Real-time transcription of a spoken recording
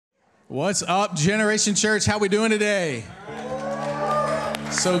What's up, Generation Church? How we doing today?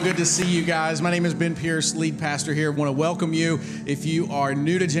 So good to see you guys. My name is Ben Pierce, lead pastor here. I want to welcome you if you are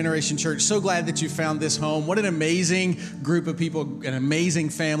new to Generation Church. So glad that you found this home. What an amazing group of people, an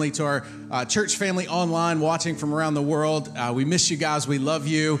amazing family to our church family online watching from around the world. We miss you guys. We love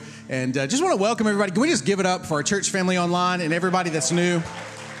you. And just want to welcome everybody. Can we just give it up for our church family online and everybody that's new?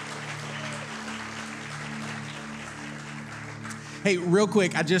 Hey, real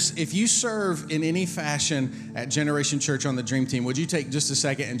quick, if you serve in any fashion at Generation Church on the Dream Team, would you take just a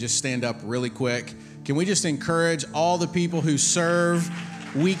second and just stand up really quick? Can we just encourage all the people who serve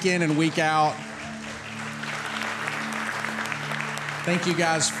week in and week out? Thank you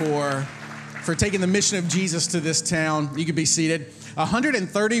guys for taking the mission of Jesus to this town. You can be seated.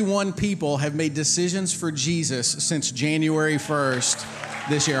 131 people have made decisions for Jesus since January 1st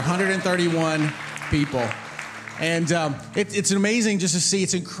this year. 131 people. And it's amazing just to see,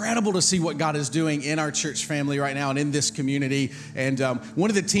 it's incredible to see what God is doing in our church family right now and in this community. And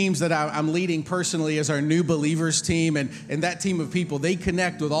one of the teams that I'm leading personally is our New Believers team. And that team of people, they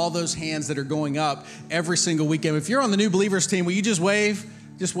connect with all those hands that are going up every single weekend. If you're on the New Believers team, will you just wave?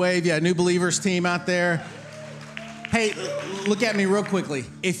 Just wave. Yeah, New Believers team out there. Hey, look at me real quickly.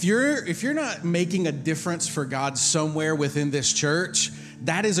 If you're not making a difference for God somewhere within this church,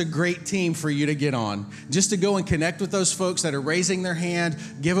 that is a great team for you to get on. Just to go and connect with those folks that are raising their hand,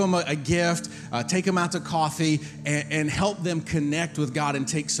 give them a gift, take them out to coffee, and help them connect with God and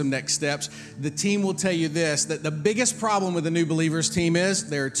take some next steps. The team will tell you this, that the biggest problem with the New Believers team is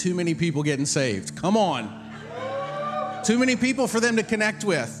there are too many people getting saved. Come on. Too many people for them to connect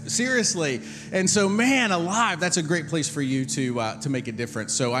with, seriously. And so, man alive, that's a great place for you to make a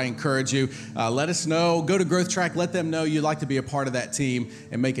difference. So I encourage you, let us know. Go to Growth Track, let them know you'd like to be a part of that team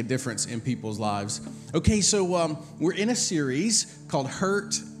and make a difference in people's lives. Okay, so we're in a series called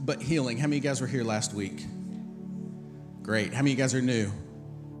Hurt But Healing. How many of you guys were here last week? Great. How many of you guys are new?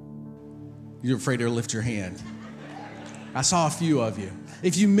 You're afraid to lift your hand. I saw a few of you.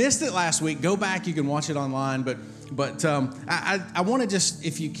 If you missed it last week, go back. You can watch it online, But I want to just,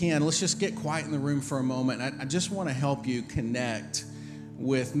 if you can, let's just get quiet in the room for a moment. I just want to help you connect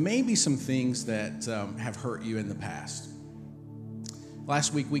with maybe some things that have hurt you in the past.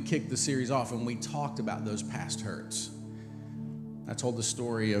 Last week, we kicked the series off and we talked about those past hurts. I told the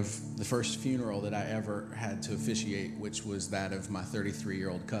story of the first funeral that I ever had to officiate, which was that of my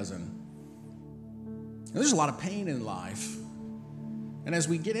 33-year-old cousin. There's a lot of pain in life. And as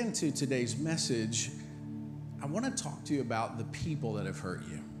we get into today's message, I want to talk to you about the people that have hurt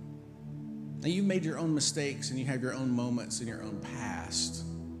you. Now, you've made your own mistakes and you have your own moments in your own past.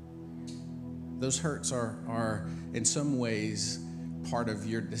 Those hurts are in some ways part of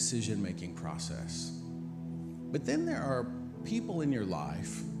your decision-making process. But then there are people in your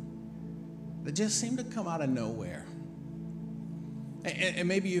life that just seem to come out of nowhere. And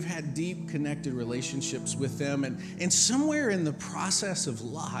maybe you've had deep connected relationships with them, and somewhere in the process of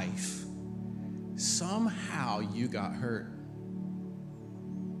life, somehow you got hurt.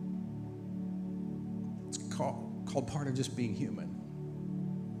 It's called part of just being human.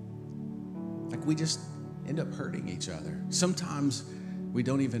 Like we just end up hurting each other. Sometimes we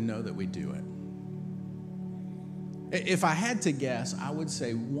don't even know that we do it. If I had to guess, I would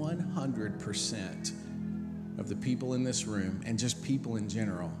say 100% of the people in this room and just people in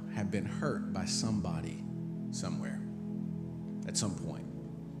general have been hurt by somebody somewhere at some point.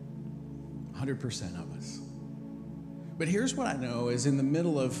 100% of us. But here's what I know is in the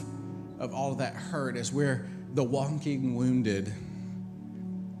middle of all of that hurt, as we're the walking wounded,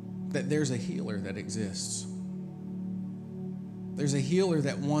 that there's a healer that exists. There's a healer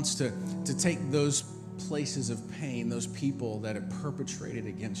that wants to take those places of pain, those people that have perpetrated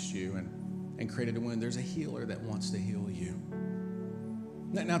against you and created a wound. There's a healer that wants to heal you.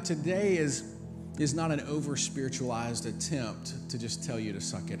 Now today is not an over-spiritualized attempt to just tell you to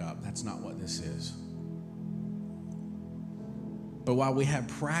suck it up. That's not what this is. But while we have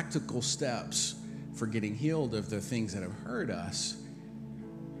practical steps for getting healed of the things that have hurt us,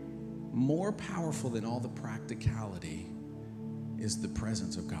 more powerful than all the practicality is the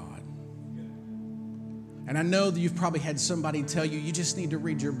presence of God. And I know that you've probably had somebody tell you, you just need to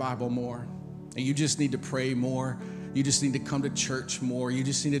read your Bible more, and you just need to pray more. You just need to come to church more. You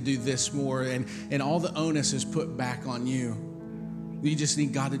just need to do this more. And all the onus is put back on you. You just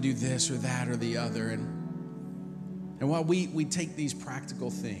need God to do this or that or the other. And while we take these practical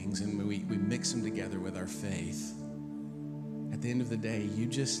things and we mix them together with our faith, at the end of the day, you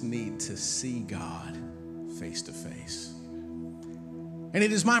just need to see God face to face. And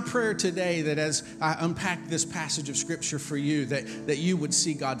it is my prayer today that as I unpack this passage of Scripture for you, that you would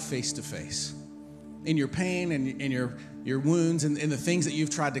see God face to face in your pain and in your wounds and the things that you've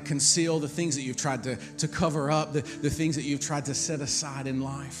tried to conceal, the things that you've tried to cover up, the things that you've tried to set aside in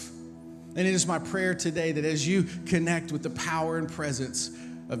life. And it is my prayer today that as you connect with the power and presence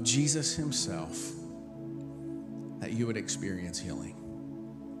of Jesus himself, that you would experience healing.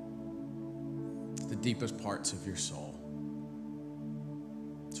 The deepest parts of your soul.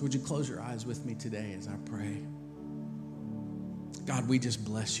 So would you close your eyes with me today as I pray? God, we just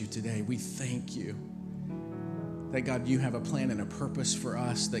bless you today. We thank you that, God, you have a plan and a purpose for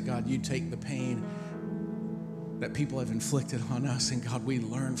us, that, God, you take the pain that people have inflicted on us, and, God, we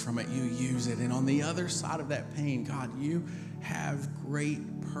learn from it. You use it. And on the other side of that pain, God, you have great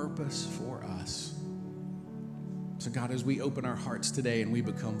purpose for us. So, God, as we open our hearts today and we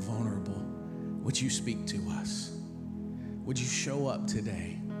become vulnerable, would you speak to us? Would you show up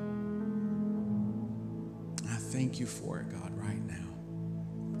today? I thank you for it, God, right now.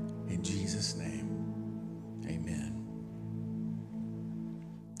 In Jesus' name, amen.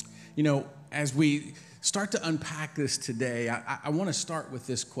 You know, as we start to unpack this today, I want to start with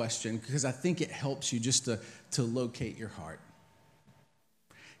this question because I think it helps you just to locate your heart.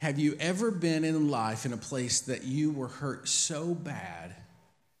 Have you ever been in life in a place that you were hurt so bad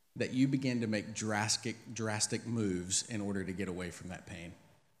that you began to make drastic moves in order to get away from that pain?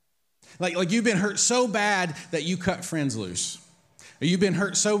 Like you've been hurt so bad that you cut friends loose. Or you've been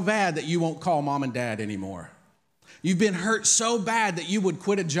hurt so bad that you won't call mom and dad anymore. You've been hurt so bad that you would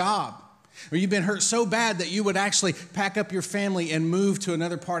quit a job. Or you've been hurt so bad that you would actually pack up your family and move to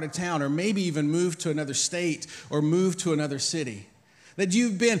another part of town, or maybe even move to another state or move to another city. That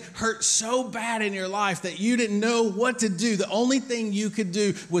you've been hurt so bad in your life that you didn't know what to do. The only thing you could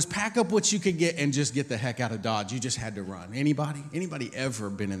do was pack up what you could get and just get the heck out of Dodge. You just had to run. Anybody ever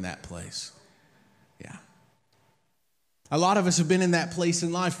been in that place? Yeah. A lot of us have been in that place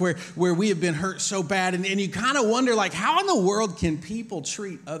in life where we have been hurt so bad, and you kind of wonder, like, how in the world can people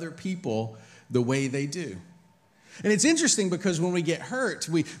treat other people the way they do? And it's interesting because when we get hurt,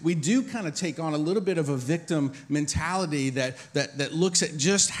 we do kind of take on a little bit of a victim mentality that looks at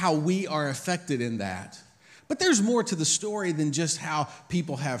just how we are affected in that. But there's more to the story than just how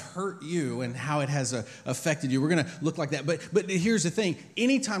people have hurt you and how it has affected you. We're going to look like that. But here's the thing.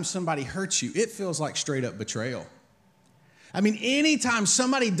 Anytime somebody hurts you, it feels like straight up betrayal. I mean, anytime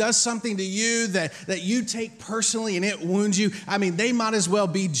somebody does something to you that you take personally and it wounds you, I mean, they might as well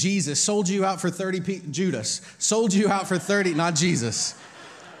be Jesus. Sold you out for 30, Judas. Sold you out for 30, not Jesus.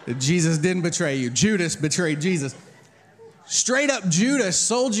 Jesus didn't betray you. Judas betrayed Jesus. Straight up Judas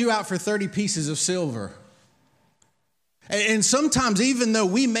sold you out for 30 pieces of silver. And sometimes, even though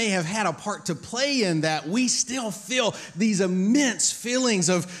we may have had a part to play in that, we still feel these immense feelings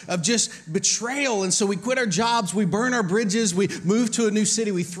of just betrayal. And so we quit our jobs, we burn our bridges, we move to a new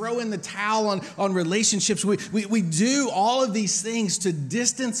city, we throw in the towel on relationships. We do all of these things to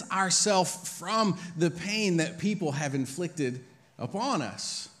distance ourselves from the pain that people have inflicted upon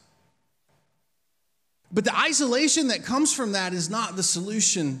us. But the isolation that comes from that is not the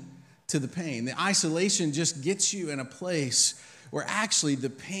solution to the pain. The isolation just gets you in a place where actually the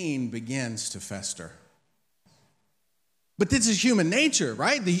pain begins to fester. But this is human nature,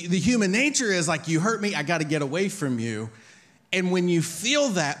 right? The human nature is like, you hurt me, I got to get away from you. And when you feel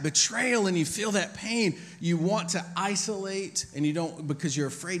that betrayal and you feel that pain, you want to isolate, and you don't, because you're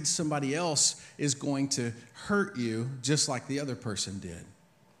afraid somebody else is going to hurt you just like the other person did.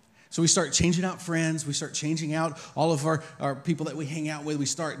 So we start changing out friends. We start changing out all of our people that we hang out with. We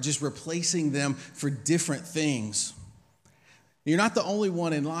start just replacing them for different things. You're not the only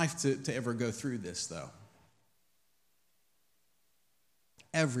one in life to ever go through this, though.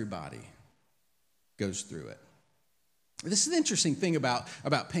 Everybody goes through it. This is the interesting thing about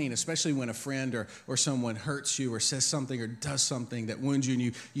pain, especially when a friend or someone hurts you or says something or does something that wounds you,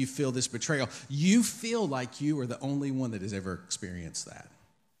 and you feel this betrayal. You feel like you are the only one that has ever experienced that.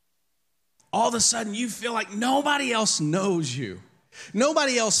 All of a sudden, you feel like nobody else knows you.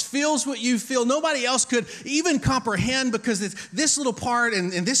 Nobody else feels what you feel. Nobody else could even comprehend, because it's this little part,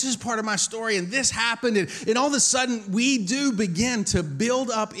 and this is part of my story, and this happened. And all of a sudden, we do begin to build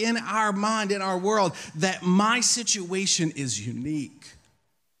up in our mind, in our world, that my situation is unique.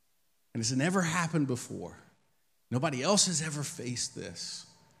 And it's never happened before. Nobody else has ever faced this.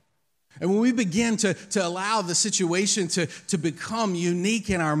 And when we begin to allow the situation to become unique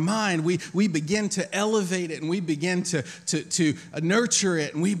in our mind, we begin to elevate it, and we begin to nurture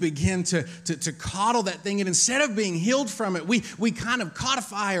it, and we begin to coddle that thing. And instead of being healed from it, we kind of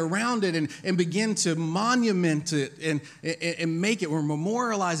codify around it and begin to monument it and make it, or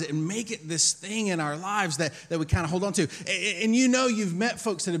memorialize it and make it this thing in our lives that we kind of hold on to. And you know you've met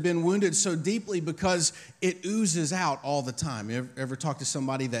folks that have been wounded so deeply because it oozes out all the time. You ever talk to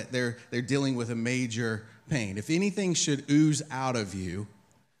somebody that they're dealing with a major pain? If anything should ooze out of you,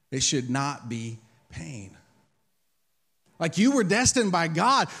 it should not be pain. Like you were destined by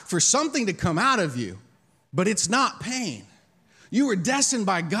God for something to come out of you, but it's not pain. You were destined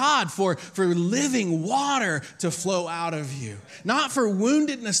by God for living water to flow out of you, not for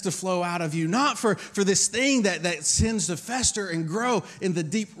woundedness to flow out of you, not for this thing that tends to fester and grow in the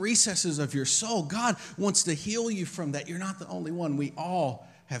deep recesses of your soul. God wants to heal you from that. You're not the only one. We all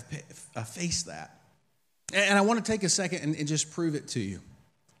have faced that. And I want to take a second and just prove it to you.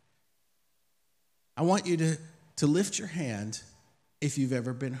 I want you to lift your hand if you've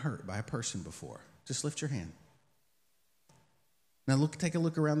ever been hurt by a person before. Just lift your hand. Now take a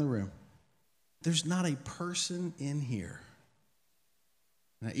look around the room. There's not a person in here.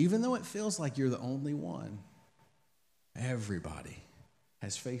 Now, even though it feels like you're the only one, everybody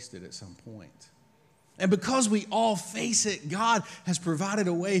has faced it at some point. And because we all face it, God has provided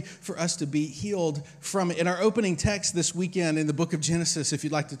a way for us to be healed from it. In our opening text this weekend in the book of Genesis, if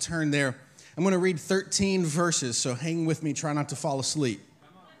you'd like to turn there, I'm going to read 13 verses, so hang with me, try not to fall asleep.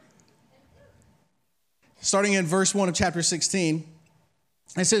 Starting in verse 1 of chapter 16,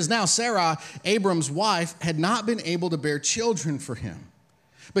 it says, "Now Sarah, Abram's wife, had not been able to bear children for him,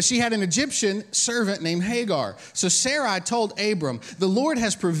 but she had an Egyptian servant named Hagar. So Sarai told Abram, 'The Lord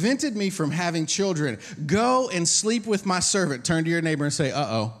has prevented me from having children. Go and sleep with my servant.'" Turn to your neighbor and say,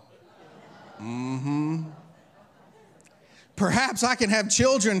 "Uh-oh." "Perhaps I can have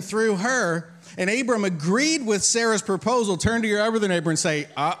children through her." And Abram agreed with Sarah's proposal. Turn to your other neighbor and say,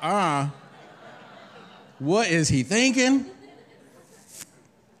 What is he thinking?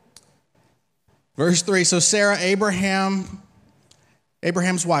 Verse 3, "So Sarah, Abraham's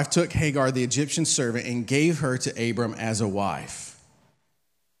wife, took Hagar, the Egyptian servant, and gave her to Abram as a wife."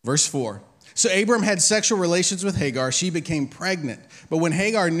 Verse 4, "So Abram had sexual relations with Hagar. She became pregnant. But when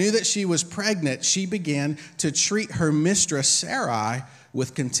Hagar knew that she was pregnant, she began to treat her mistress Sarai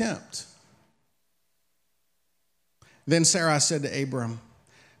with contempt. Then Sarai said to Abram,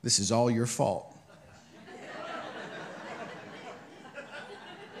 'This is all your fault.'"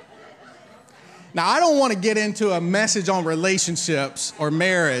 Now, I don't want to get into a message on relationships or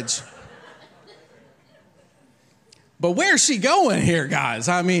marriage, but where's she going here, guys?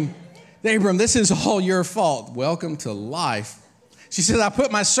 I mean, Abram, this is all your fault. Welcome to life. She says, "I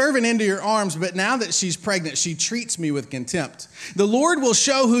put my servant into your arms, but now that she's pregnant, she treats me with contempt. The Lord will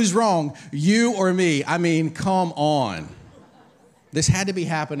show who's wrong, you or me." I mean, come on. This had to be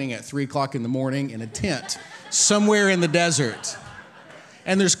happening at 3 o'clock in the morning in a tent somewhere in the desert.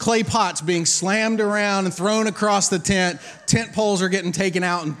 And there's clay pots being slammed around and thrown across the tent. Tent poles are getting taken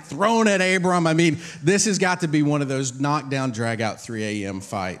out and thrown at Abram. I mean, this has got to be one of those knockdown, drag out 3 a.m.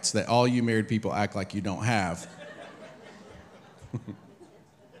 fights that all you married people act like you don't have.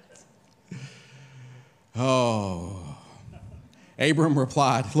 Abram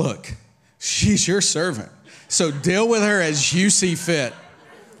replied, "Look, she's your servant, so deal with her as you see fit."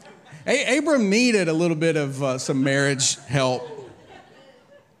 Abram needed a little bit of some marriage help.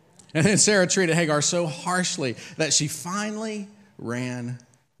 And then Sarah treated Hagar so harshly that she finally ran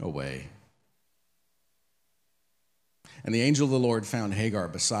away. And the angel of the Lord found Hagar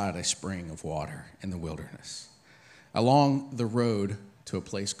beside a spring of water in the wilderness, along the road to a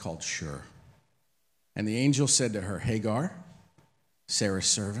place called Shur. And the angel said to her, "Hagar, Sarah's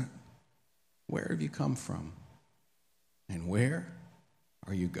servant, where have you come from? And where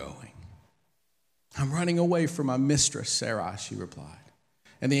are you going?" "I'm running away from my mistress, Sarai," she replied.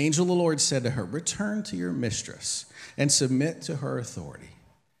 And the angel of the Lord said to her, "Return to your mistress and submit to her authority."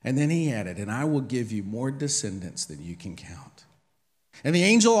 And then he added, "And I will give you more descendants than you can count." And the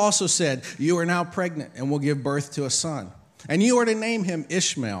angel also said, "You are now pregnant and will give birth to a son. And you are to name him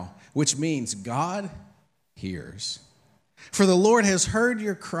Ishmael, which means God hears. For the Lord has heard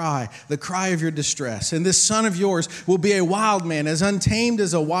your cry, the cry of your distress. And this son of yours will be a wild man, as untamed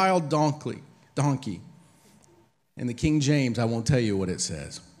as a wild donkey." In the King James, I won't tell you what it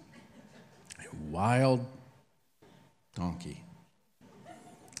says. A wild donkey.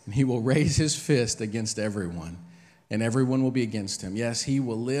 "And he will raise his fist against everyone, and everyone will be against him. Yes, he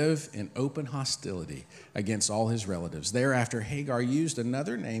will live in open hostility against all his relatives. Thereafter, Hagar used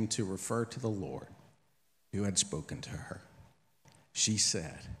another name to refer to the Lord who had spoken to her. She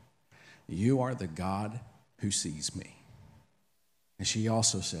said, "You are the God who sees me." And she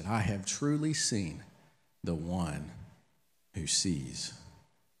also said, "I have truly seen the one who sees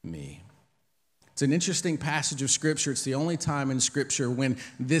me." It's an interesting passage of Scripture. It's the only time in Scripture when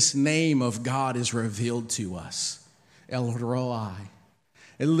this name of God is revealed to us, El Roi.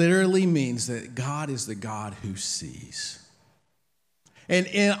 It literally means that God is the God who sees. And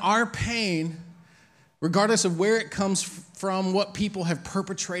in our pain, regardless of where it comes from, what people have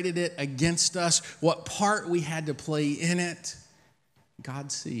perpetrated it against us, what part we had to play in it,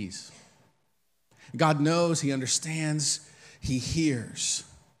 God sees. God knows, he understands, he hears.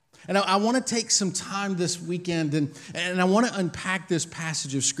 And I want to take some time this weekend and I want to unpack this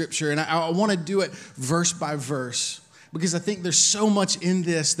passage of Scripture. And I want to do it verse by verse because I think there's so much in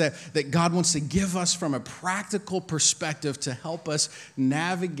this that God wants to give us from a practical perspective to help us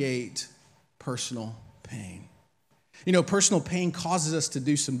navigate personal pain. You know, personal pain causes us to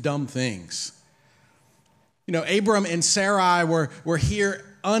do some dumb things. You know, Abram and Sarai were here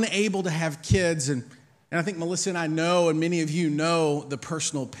unable to have kids, and I think Melissa and I know, and many of you know, the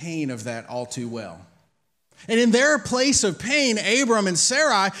personal pain of that all too well. And in their place of pain, Abram and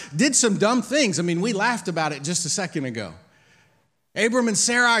Sarai did some dumb things. I mean, we laughed about it just a second ago. Abram and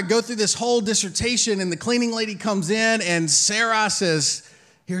Sarai go through this whole dissertation, and the cleaning lady comes in, and Sarai says,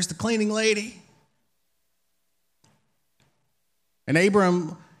 "Here's the cleaning lady." And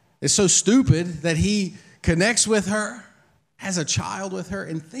Abram is so stupid that he connects with her, has a child with her,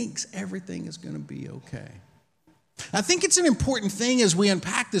 and thinks everything is going to be okay. I think it's an important thing as we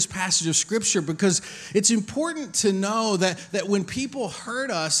unpack this passage of Scripture because it's important to know that when people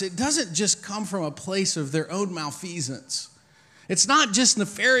hurt us, it doesn't just come from a place of their own malfeasance. It's not just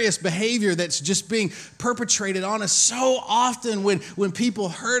nefarious behavior that's just being perpetrated on us. So often when people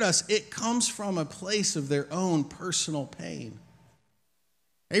hurt us, it comes from a place of their own personal pain.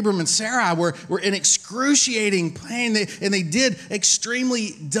 Abram and Sarai were in excruciating pain, and they did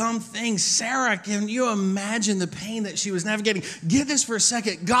extremely dumb things. Sarah, can you imagine the pain that she was navigating? Get this for a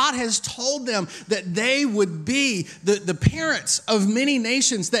second. God has told them that they would be the parents of many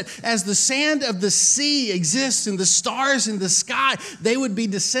nations, that as the sand of the sea exists and the stars in the sky, they would be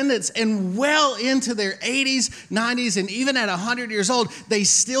descendants. And well into their 80s, 90s, and even at 100 years old, they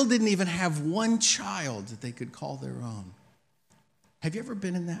still didn't even have one child that they could call their own. Have you ever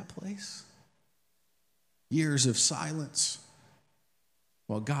been in that place? Years of silence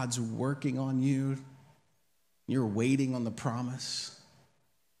while God's working on you. You're waiting on the promise.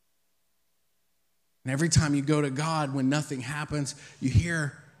 And every time you go to God, when nothing happens, you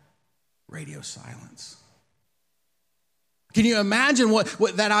hear radio silence. Can you imagine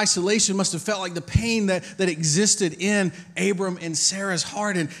what that isolation must have felt like, the pain that existed in Abram and Sarah's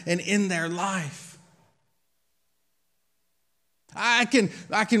heart and in their life? I can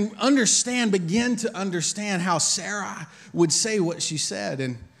begin to understand how Sarah would say what she said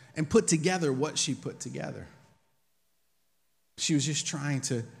and put together what she put together. She was just trying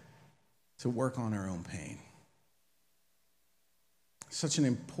to work on her own pain. Such an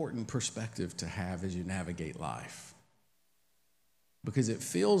important perspective to have as you navigate life. Because it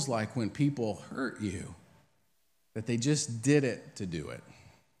feels like when people hurt you, that they just did it to do it.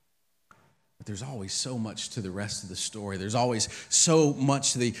 But there's always so much to the rest of the story. There's always so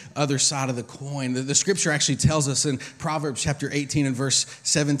much to the other side of the coin. The Scripture actually tells us in Proverbs chapter 18 and verse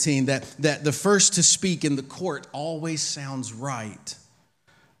 17 that the first to speak in the court always sounds right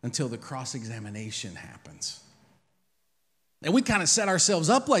until the cross-examination happens. And we kind of set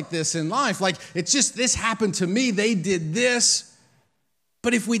ourselves up like this in life. Like, it's just, this happened to me. They did this.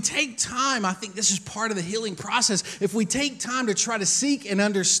 But if we take time, I think this is part of the healing process. If we take time to try to seek and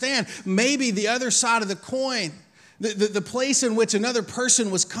understand maybe the other side of the coin, the place in which another person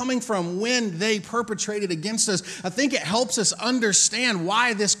was coming from when they perpetrated against us, I think it helps us understand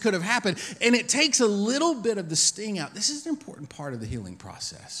why this could have happened. And it takes a little bit of the sting out. This is an important part of the healing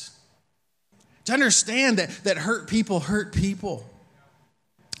process. To understand that hurt people hurt people.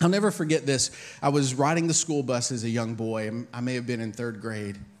 I'll never forget this. I was riding the school bus as a young boy. I may have been in third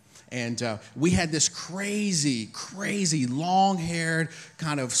grade. And we had this crazy, long-haired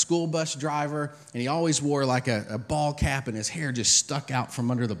kind of school bus driver. And he always wore like a ball cap, and his hair just stuck out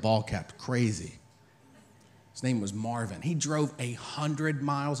from under the ball cap. Crazy. His name was Marvin. He drove 100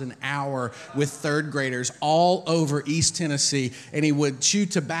 miles an hour with third graders all over East Tennessee, and he would chew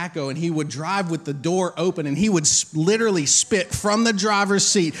tobacco, and he would drive with the door open, and he would literally spit from the driver's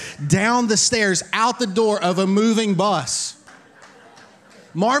seat down the stairs out the door of a moving bus.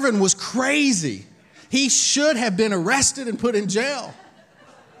 Marvin was crazy. He should have been arrested and put in jail.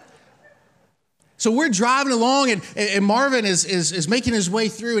 So we're driving along, and Marvin is making his way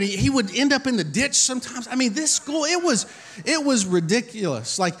through, and he would end up in the ditch sometimes. I mean, this school, it was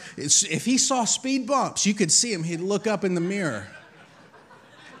ridiculous. Like, if he saw speed bumps, you could see him. He'd look up in the mirror.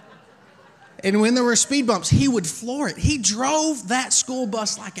 And when there were speed bumps, he would floor it. He drove that school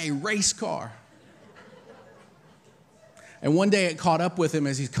bus like a race car. And one day it caught up with him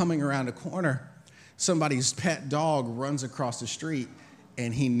as he's coming around a corner. Somebody's pet dog runs across the street,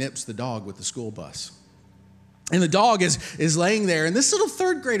 and he nips the dog with the school bus. And the dog is laying there, and this little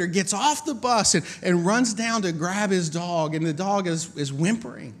third grader gets off the bus and runs down to grab his dog, and the dog is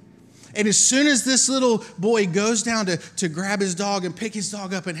whimpering. And as soon as this little boy goes down to grab his dog and pick his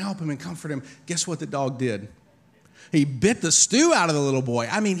dog up and help him and comfort him, guess what the dog did? He bit the stew out of the little boy.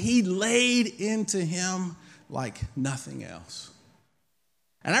 I mean, he laid into him like nothing else.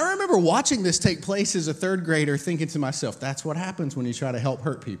 And I remember watching this take place as a third grader, thinking to myself, that's what happens when you try to help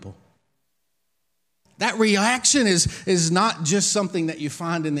hurt people. That reaction is not just something that you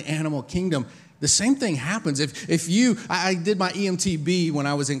find in the animal kingdom. The same thing happens. I did my EMTB when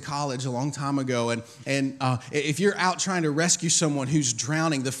I was in college a long time ago, and if you're out trying to rescue someone who's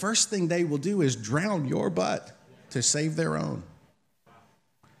drowning, the first thing they will do is drown your butt to save their own.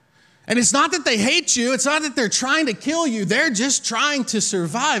 And it's not that they hate you. It's not that they're trying to kill you. They're just trying to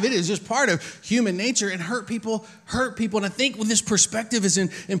survive. It is just part of human nature, and hurt people. And I think this perspective is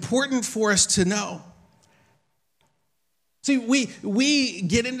important for us to know. See, we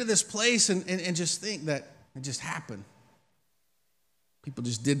get into this place and just think that it just happened. People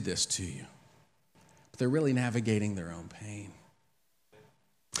just did this to you. But they're really navigating their own pain.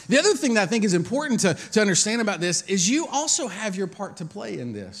 The other thing that I think is important to understand about this is you also have your part to play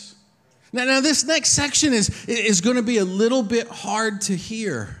in this. Now this next section is going to be a little bit hard to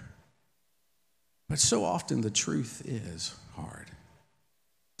hear. But so often the truth is hard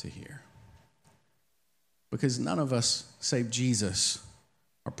to hear. Because none of us, save Jesus,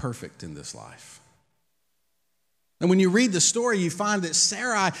 are perfect in this life. And when you read the story, you find that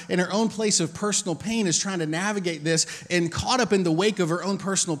Sarai, in her own place of personal pain, is trying to navigate this, and caught up in the wake of her own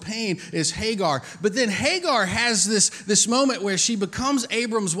personal pain is Hagar. But then Hagar has this moment where she becomes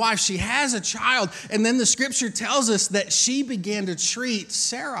Abram's wife. She has a child, and then the scripture tells us that she began to treat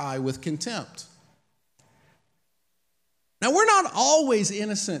Sarai with contempt. Now, we're not always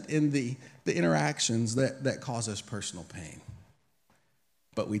innocent in the interactions that cause us personal pain,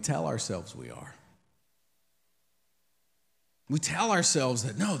 but we tell ourselves we are. We tell ourselves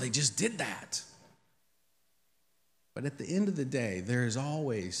that, no, they just did that. But at the end of the day, there is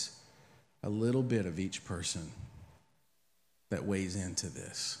always a little bit of each person that weighs into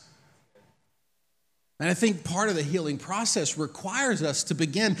this. And I think part of the healing process requires us to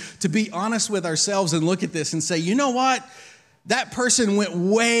begin to be honest with ourselves and look at this and say, you know what? That person went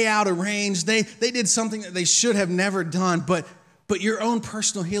way out of range. They did something that they should have never done, but your own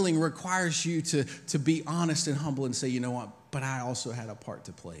personal healing requires you to be honest and humble and say, you know what? But I also had a part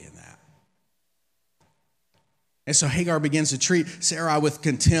to play in that. And so Hagar begins to treat Sarai with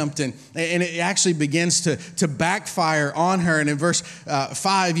contempt, and it actually begins to backfire on her. And in verse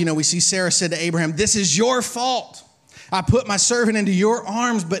 5, we see Sarah said to Abraham, "This is your fault. I put my servant into your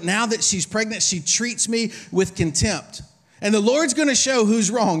arms, but now that she's pregnant, she treats me with contempt. And the Lord's going to show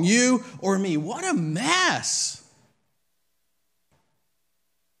who's wrong, you or me." What a mess.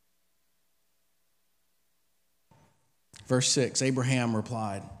 Verse 6, Abraham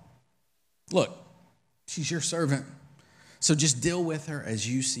replied, "Look, she's your servant, so just deal with her as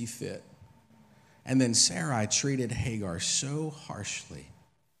you see fit." And then Sarai treated Hagar so harshly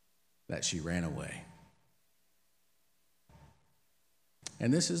that she ran away.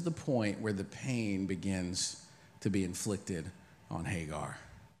 And this is the point where the pain begins to be inflicted on Hagar.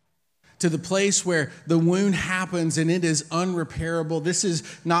 To the place where the wound happens and it is unrepairable. This is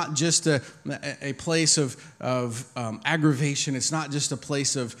not just a place of aggravation. It's not just a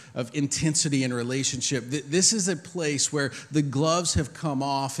place of intensity in relationship. This is a place where the gloves have come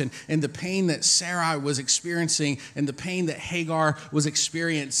off, and the pain that Sarai was experiencing and the pain that Hagar was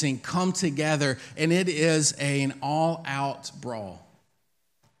experiencing come together, and it is an all-out brawl.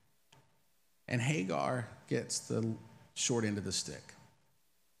 And Hagar gets the short end of the stick.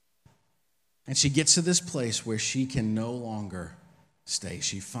 And she gets to this place where she can no longer stay.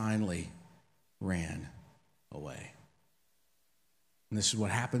 She finally ran away. And this is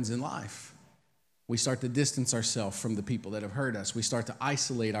what happens in life. We start to distance ourselves from the people that have hurt us. We start to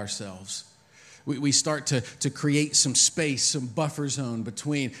isolate ourselves. We start to create some space, some buffer zone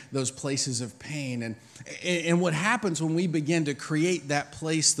between those places of pain. And what happens when we begin to create that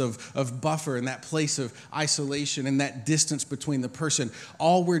place of buffer and that place of isolation and that distance between the person,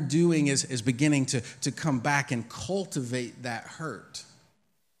 all we're doing is beginning to come back and cultivate that hurt.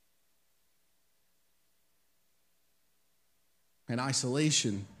 In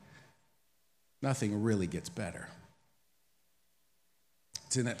isolation, nothing really gets better.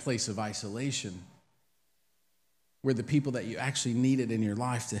 It's in that place of isolation where the people that you actually needed in your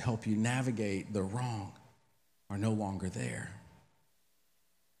life to help you navigate the wrong are no longer there.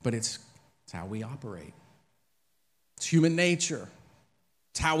 But it's how we operate. It's human nature.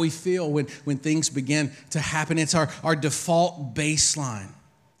 It's how we feel when things begin to happen. It's our default baseline.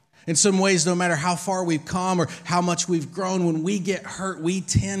 In some ways, no matter how far we've come or how much we've grown, when we get hurt, we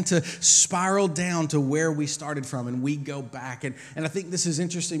tend to spiral down to where we started from, and we go back. And I think this is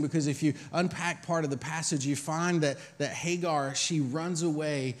interesting because if you unpack part of the passage, you find that Hagar, she runs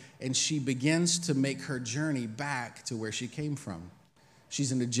away and she begins to make her journey back to where she came from.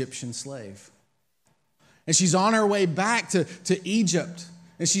 She's an Egyptian slave. And she's on her way back to Egypt.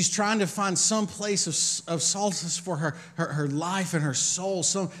 And she's trying to find some place of solace for her life and her soul,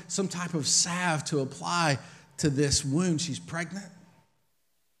 some type of salve to apply to this wound. She's pregnant.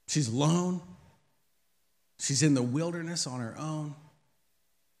 She's alone. She's in the wilderness on her own.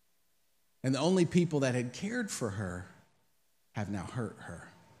 And the only people that had cared for her have now hurt her.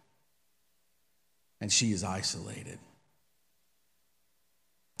 And she is isolated.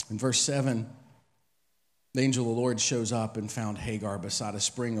 In verse 7, the angel of the Lord shows up and found Hagar beside a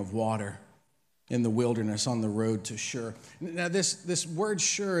spring of water in the wilderness on the road to Shur. Now, this word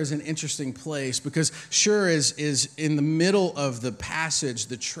Shur is an interesting place because Shur is in the middle of the passage,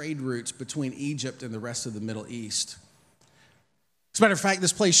 the trade routes between Egypt and the rest of the Middle East. As a matter of fact,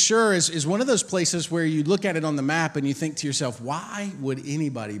 this place Shur is one of those places where you look at it on the map and you think to yourself, why would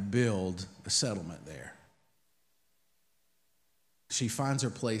anybody build a settlement there? She finds her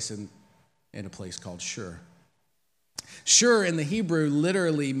place in a place called Shur. Shur in the Hebrew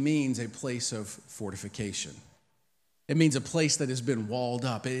literally means a place of fortification. It means a place that has been walled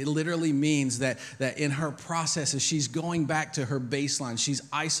up. It literally means that in her process, as she's going back to her baseline, she's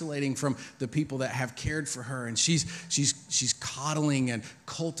isolating from the people that have cared for her, and she's coddling and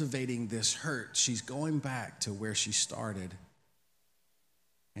cultivating this hurt. She's going back to where she started,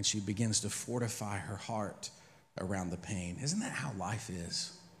 and she begins to fortify her heart around the pain. Isn't that how life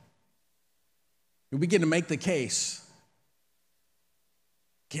is? We begin to make the case.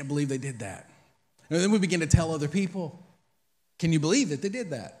 Can't believe they did that. And then we begin to tell other people, can you believe that they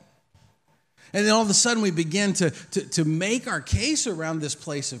did that? And then all of a sudden we begin to make our case around this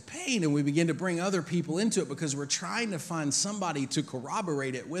place of pain, and we begin to bring other people into it because we're trying to find somebody to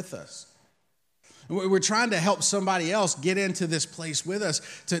corroborate it with us. We're trying to help somebody else get into this place with us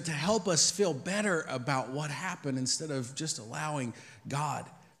to help us feel better about what happened instead of just allowing God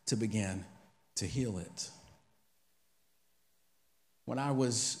to begin to heal it. When I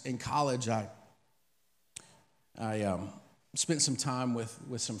was in college, I spent some time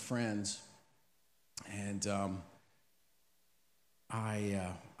with some friends, and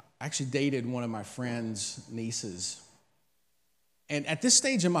I actually dated one of my friend's nieces. And at this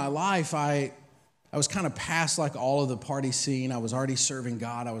stage in my life, I was kind of past like all of the party scene. I was already serving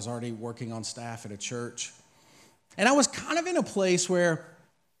God. I was already working on staff at a church. And I was kind of in a place where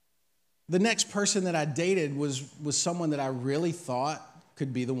the next person that I dated was someone that I really thought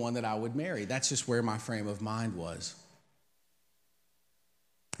could be the one that I would marry. That's just where my frame of mind was.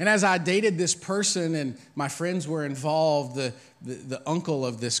 And as I dated this person and my friends were involved, the uncle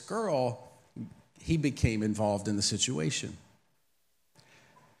of this girl, he became involved in the situation.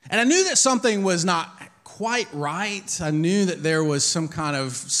 And I knew that something was not quite right. I knew that there was some kind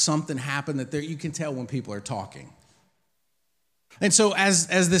of something happened that you can tell when people are talking. And so as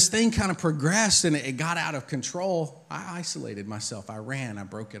this thing kind of progressed and it got out of control, I isolated myself. I ran. I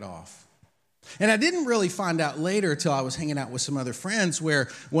broke it off. And I didn't really find out later until I was hanging out with some other friends where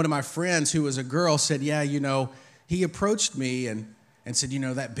one of my friends who was a girl said, yeah, he approached me and said,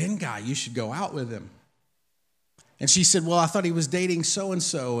 that Ben guy, you should go out with him. And she said, well, I thought he was dating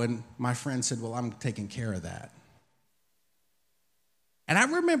so-and-so. And my friend said, well, I'm taking care of that. And I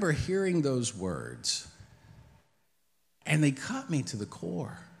remember hearing those words, and they cut me to the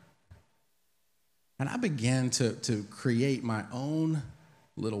core. And I began to create my own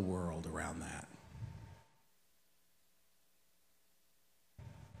little world around that.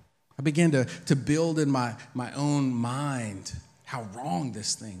 I began to build in my own mind how wrong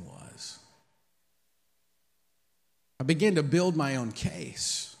this thing was. I began to build my own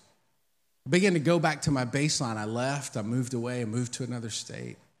case. I began to go back to my baseline. I left, I moved away, I moved to another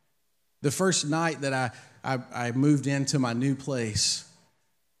state. The first night that I moved into my new place,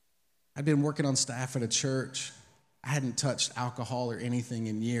 I'd been working on staff at a church. I hadn't touched alcohol or anything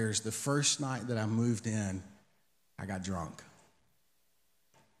in years. The first night that I moved in, I got drunk.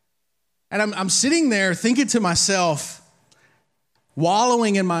 And I'm sitting there thinking to myself,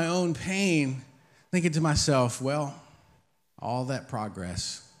 wallowing in my own pain, thinking to myself, well, all that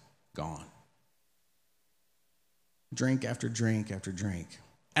progress, gone. Drink after drink after drink.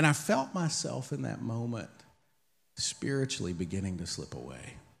 And I felt myself in that moment spiritually beginning to slip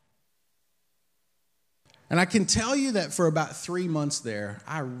away. And I can tell you that for about 3 months there,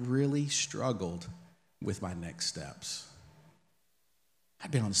 I really struggled with my next steps. I'd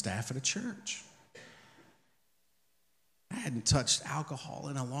been on staff at a church. I hadn't touched alcohol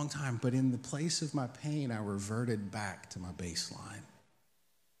in a long time, but in the place of my pain, I reverted back to my baseline.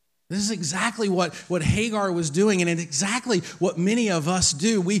 This is exactly what Hagar was doing, and it's exactly what many of us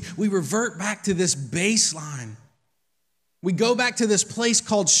do. We revert back to this baseline. We go back to this place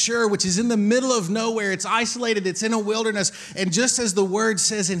called Shur, which is in the middle of nowhere. It's isolated. It's in a wilderness. And just as the word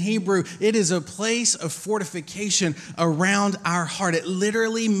says in Hebrew, it is a place of fortification around our heart. It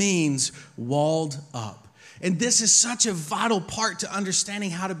literally means walled up. And this is such a vital part to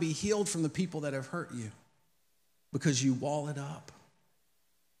understanding how to be healed from the people that have hurt you, because you wall it up.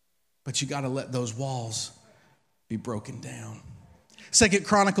 But you got to let those walls be broken down. 2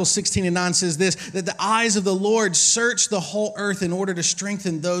 Chronicles 16:9 says this, that the eyes of the Lord search the whole earth in order to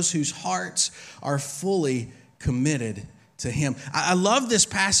strengthen those whose hearts are fully committed to him. I love this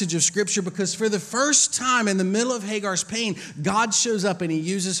passage of scripture because for the first time in the middle of Hagar's pain, God shows up and he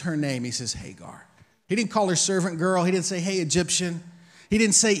uses her name. He says, Hagar. He didn't call her servant girl. He didn't say, hey, Egyptian. He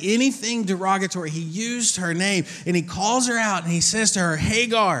didn't say anything derogatory. He used her name and he calls her out and he says to her,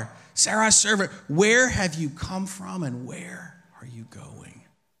 Hagar, Sarai's servant, where have you come from and where are you going?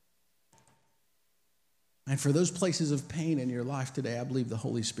 And for those places of pain in your life today, I believe the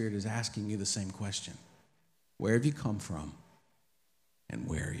Holy Spirit is asking you the same question. Where have you come from and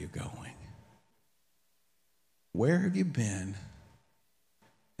where are you going? Where have you been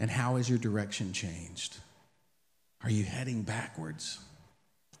and how has your direction changed? Are you heading backwards?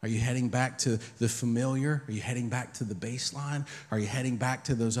 Are you heading back to the familiar? Are you heading back to the baseline? Are you heading back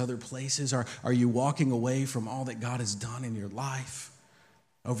to those other places? Are you walking away from all that God has done in your life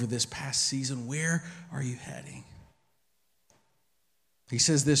over this past season? Where are you heading? He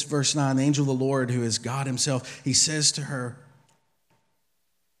says this, verse 9, the angel of the Lord, who is God himself, he says to her,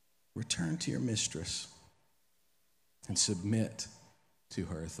 return to your mistress and submit to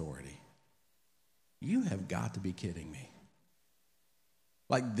her authority. You have got to be kidding me.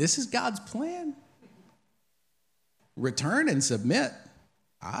 Like, this is God's plan? Return and submit?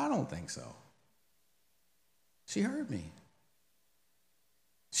 I don't think so. She heard me.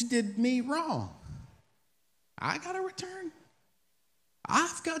 She did me wrong. I got to return.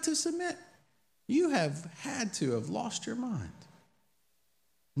 I've got to submit. You have had to have lost your mind.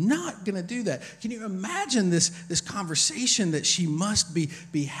 Not going to do that. Can you imagine this conversation that she must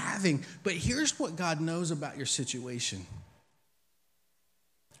be having? But here's what God knows about your situation.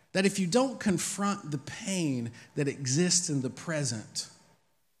 That if you don't confront the pain that exists in the present,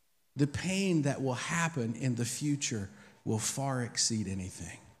 the pain that will happen in the future will far exceed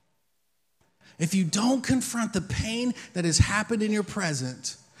anything. If you don't confront the pain that has happened in your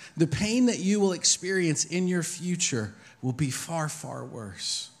present, the pain that you will experience in your future will be far, far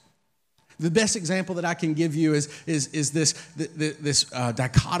worse. The best example that I can give you is this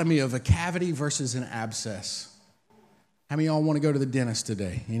dichotomy of a cavity versus an abscess. How many of y'all want to go to the dentist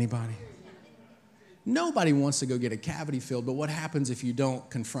today? Anybody? Nobody wants to go get a cavity filled, but what happens if you don't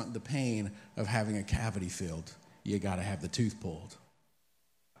confront the pain of having a cavity filled? You got to have the tooth pulled.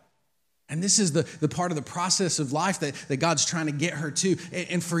 And this is the part of the process of life that God's trying to get her to.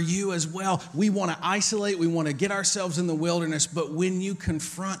 And for you as well, we want to isolate, we want to get ourselves in the wilderness, but when you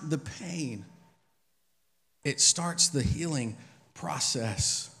confront the pain, it starts the healing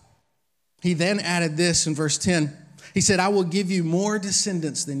process. He then added this in verse 10. He said, I will give you more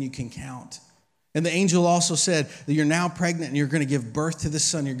descendants than you can count. And the angel also said that you're now pregnant and you're going to give birth to this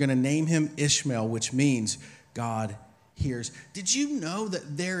son. You're going to name him Ishmael, which means God hears. Did you know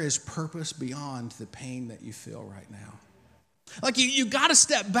that there is purpose beyond the pain that you feel right now? Like you got to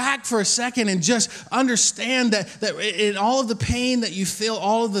step back for a second and just understand that in all of the pain that you feel,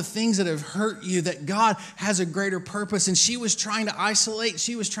 all of the things that have hurt you, that God has a greater purpose. And she was trying to isolate,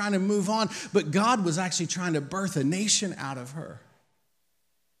 she was trying to move on, but God was actually trying to birth a nation out of her.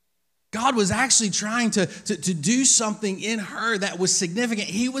 God was actually trying to do something in her that was significant.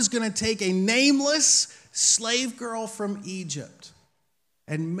 He was going to take a nameless slave girl from Egypt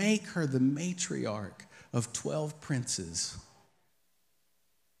and make her the matriarch of 12 princes.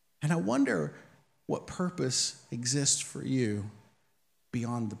 And I wonder what purpose exists for you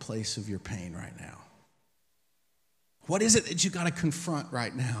beyond the place of your pain right now. What is it that you got to confront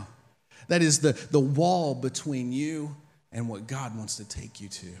right now? That is the wall between you and what God wants to take you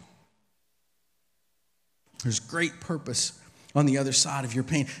to. There's great purpose on the other side of your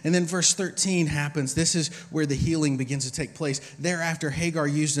pain. And then verse 13 happens. This is where the healing begins to take place. Thereafter, Hagar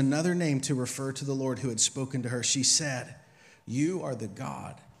used another name to refer to the Lord who had spoken to her. She said, "You are the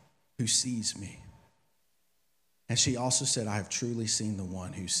God who sees me." And she also said, "I have truly seen the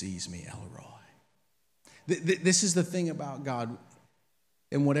one who sees me, El Roi." This is the thing about God.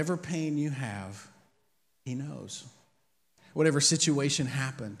 In whatever pain you have, he knows. Whatever situation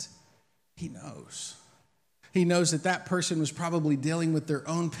happened, he knows. He knows that person was probably dealing with their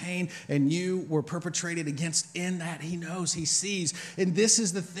own pain and you were perpetrated against in that. He knows, he sees. And this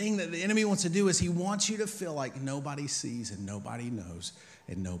is the thing that the enemy wants to do, is he wants you to feel like nobody sees and nobody knows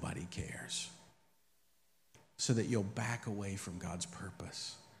and nobody cares, so that you'll back away from God's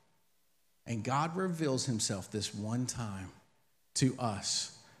purpose. And God reveals himself this one time to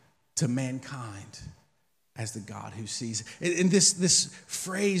us, to mankind, as the God who sees. And this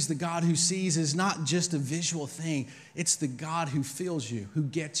phrase, the God who sees, is not just a visual thing. It's the God who feels you, who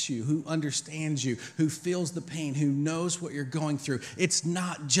gets you, who understands you, who feels the pain, who knows what you're going through. It's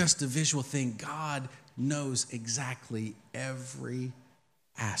not just a visual thing. God knows exactly every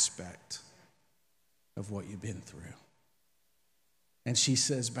aspect of what you've been through. And she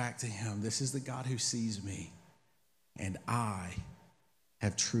says back to him, "This is the God who sees me, and I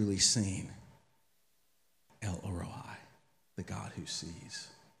have truly seen El Roi, the God who sees."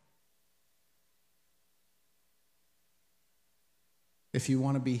 If you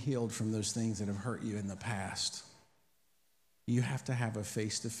want to be healed from those things that have hurt you in the past, you have to have a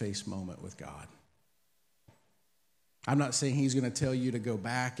face-to-face moment with God. I'm not saying he's going to tell you to go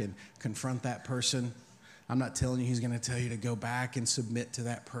back and confront that person. I'm not telling you he's going to tell you to go back and submit to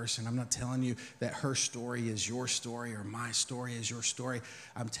that person. I'm not telling you that her story is your story or my story is your story.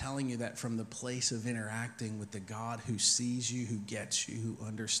 I'm telling you that from the place of interacting with the God who sees you, who gets you, who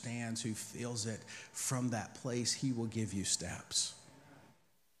understands, who feels it, from that place, he will give you steps.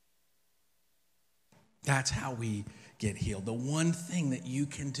 That's how we get healed. The one thing that you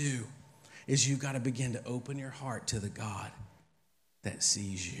can do is you've got to begin to open your heart to the God that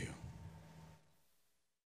sees you.